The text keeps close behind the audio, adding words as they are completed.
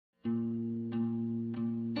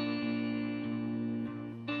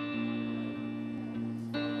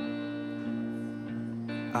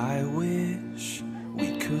I wish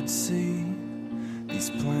we could see these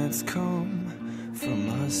plants come from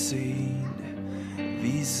a seed.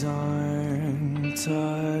 These aren't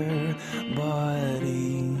our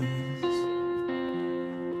bodies.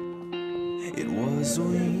 It was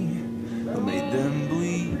we who made them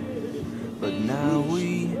bleed, but now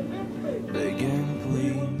we beg and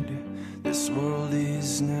plead. This world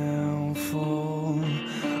is now full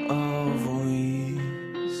of weeds.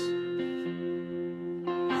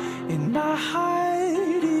 And my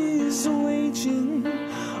heart is waging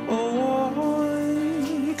a war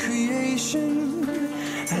on creation.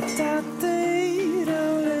 I doubt that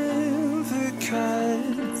I'll ever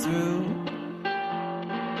cut through.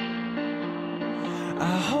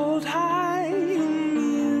 I hold high a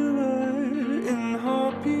mirror and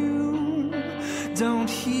hope you don't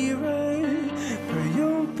hear it, but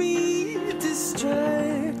you'll be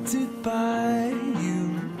distracted by you.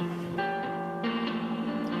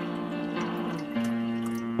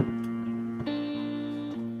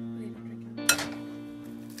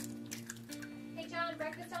 Hey John,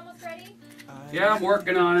 breakfast almost ready? Yeah, I'm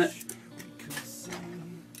working on it.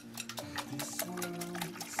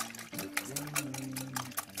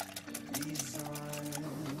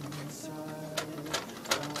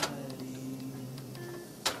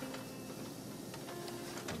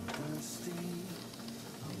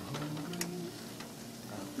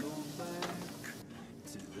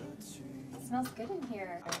 It smells good in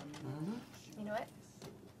here. You know what? I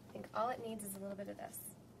think all it needs is a little bit of this.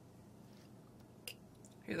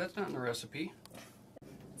 Hey, that's not in the recipe.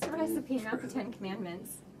 It's a recipe, not the 10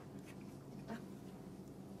 Commandments.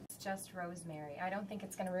 It's just rosemary. I don't think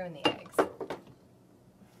it's going to ruin the eggs.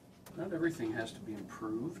 Not everything has to be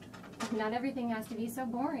improved. Not everything has to be so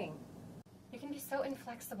boring. You can be so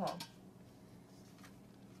inflexible.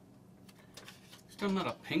 Still not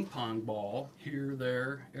a ping pong ball. Here,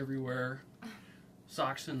 there, everywhere.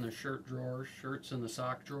 Socks in the shirt drawer, shirts in the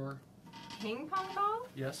sock drawer. Ping pong ball?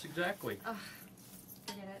 Yes, exactly. Ugh,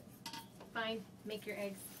 forget it. Fine, make your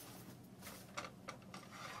eggs.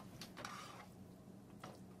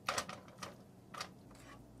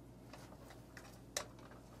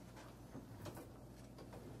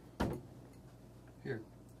 Here,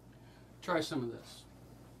 try some of this.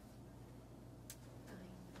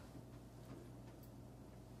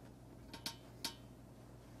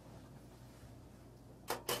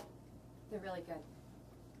 They're really good.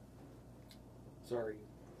 Sorry,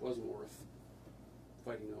 wasn't worth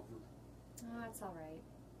fighting over. Oh, that's all right.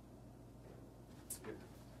 Here.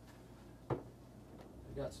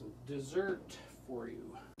 I got some dessert for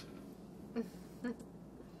you.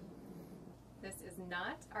 This is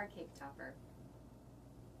not our cake topper.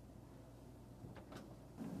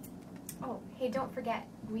 Oh, hey, don't forget,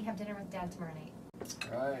 we have dinner with Dad tomorrow night.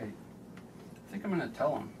 Right. I think I'm gonna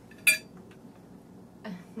tell him.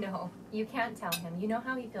 No, you can't tell him. You know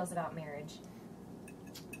how he feels about marriage.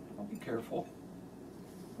 I'll be careful.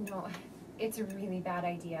 No, it's a really bad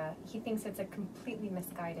idea. He thinks it's a completely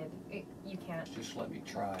misguided. You can't. Just let me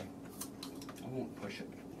try. I won't push it.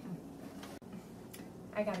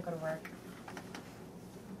 I gotta go to work.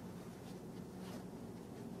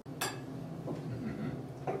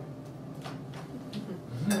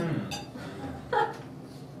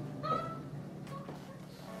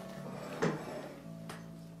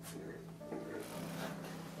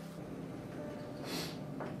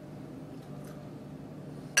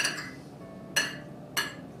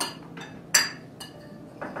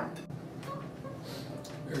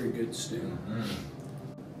 Very good stew.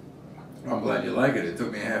 I'm glad you like it. It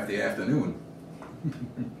took me half the afternoon.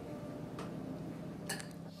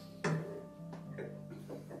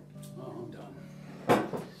 Oh, I'm done.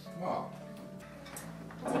 Wow.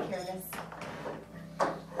 I'll take care of this.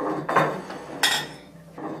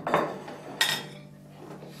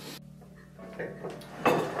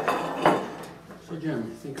 So Jim,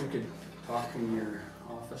 you think we could talk in your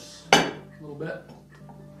office a little bit?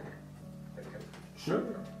 Sure.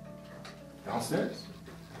 Downstairs.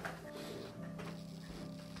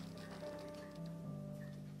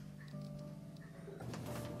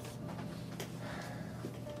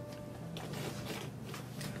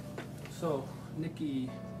 So, Nikki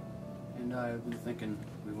and I have been thinking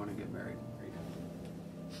we want to get married.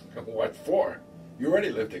 What for? You already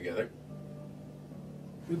live together.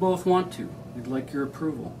 We both want to. We'd like your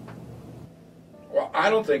approval. Well,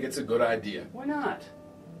 I don't think it's a good idea. Why not?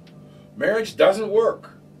 Marriage doesn't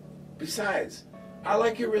work. Besides, I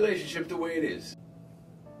like your relationship the way it is.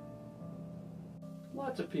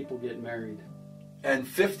 Lots of people get married. And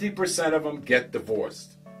 50% of them get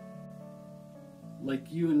divorced.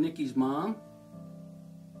 Like you and Nikki's mom?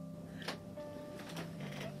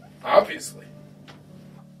 Obviously.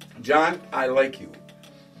 John, I like you.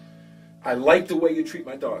 I like the way you treat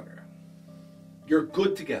my daughter. You're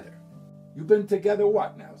good together. You've been together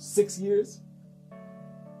what now, 6 years?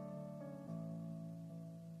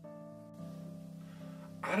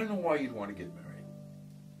 I don't know why you'd want to get married.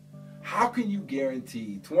 How can you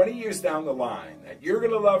guarantee 20 years down the line that you're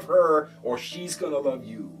going to love her or she's going to love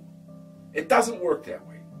you? It doesn't work that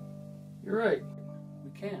way. You're right.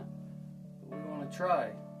 We can't. But we want to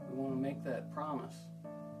try. We want to make that promise.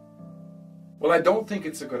 Well, I don't think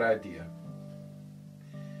it's a good idea.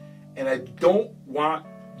 And I don't want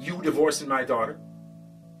you divorcing my daughter.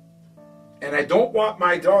 And I don't want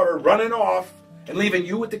my daughter running off and leaving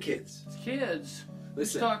you with the kids. Kids?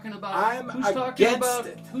 Listen, who's talking about? I'm who's against talking about?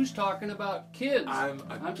 it. Who's talking about kids? I'm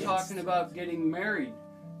talking about getting married.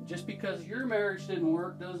 Just because your marriage didn't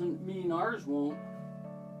work doesn't mean ours won't.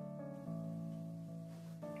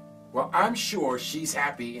 Well, I'm sure she's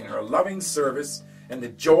happy in her loving service and the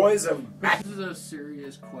joys of... This is a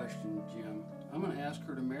serious question, Jim. I'm going to ask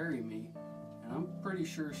her to marry me, and I'm pretty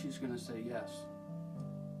sure she's going to say yes.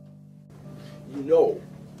 You know,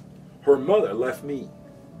 her mother left me.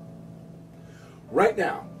 Right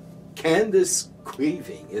now, Candace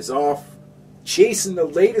Craving is off chasing the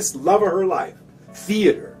latest love of her life.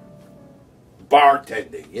 Theater,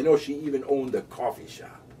 bartending. You know, she even owned a coffee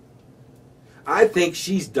shop. I think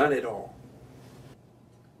she's done it all.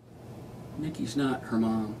 Nikki's not her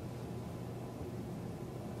mom.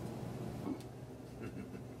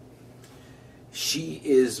 She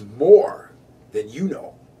is more than you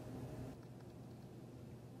know.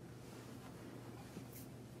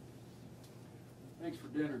 Thanks for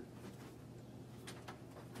dinner.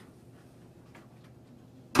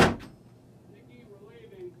 Nikki, we're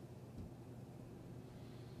leaving.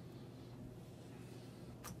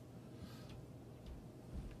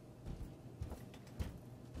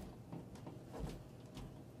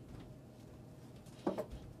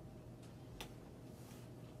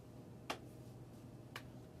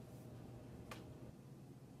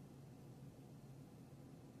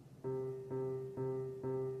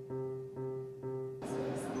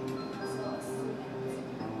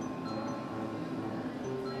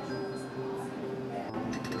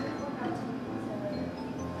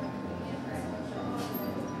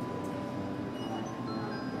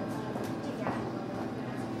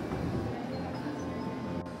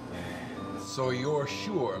 So you're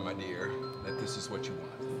sure, my dear, that this is what you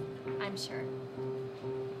want? I'm sure.